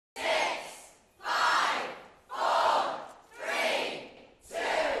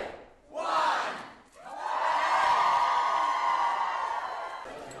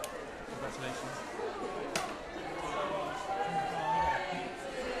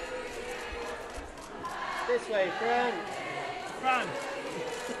This way, Fran. Fran.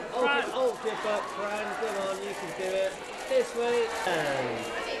 Hold your butt, Fran. Come on, you can do it. This way.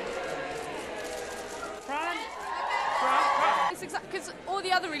 Fran. It's exactly because all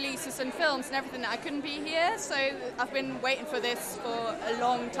the other releases and films and everything, I couldn't be here, so I've been waiting for this for a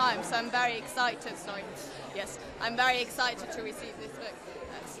long time. So I'm very excited. I'm very excited to receive this book.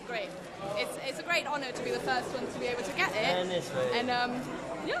 That's great. It's a great honour to be the first one to be able to get it. And this way. And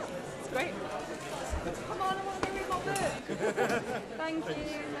yeah, it's great. Come on, I want to read my book. Thank you.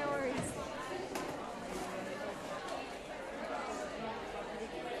 No worries.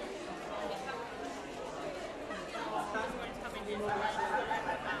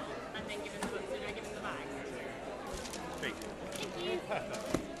 And then give him the bag. Thank you.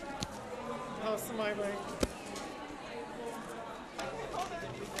 Pass my way.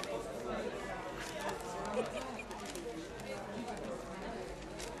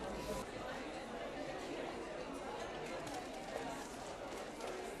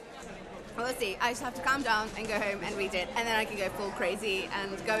 Well, let's see. I just have to calm down and go home and read it, and then I can go full crazy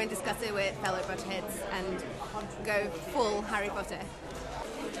and go and discuss it with fellow Potterheads and go full Harry Potter.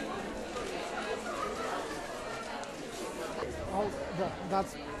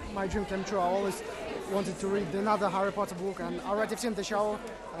 That's my dream came true. I always wanted to read another Harry Potter book, and I already seen the show,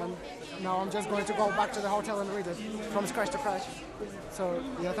 and now I'm just going to go back to the hotel and read it from scratch to scratch. So,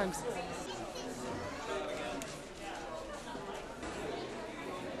 yeah, thanks.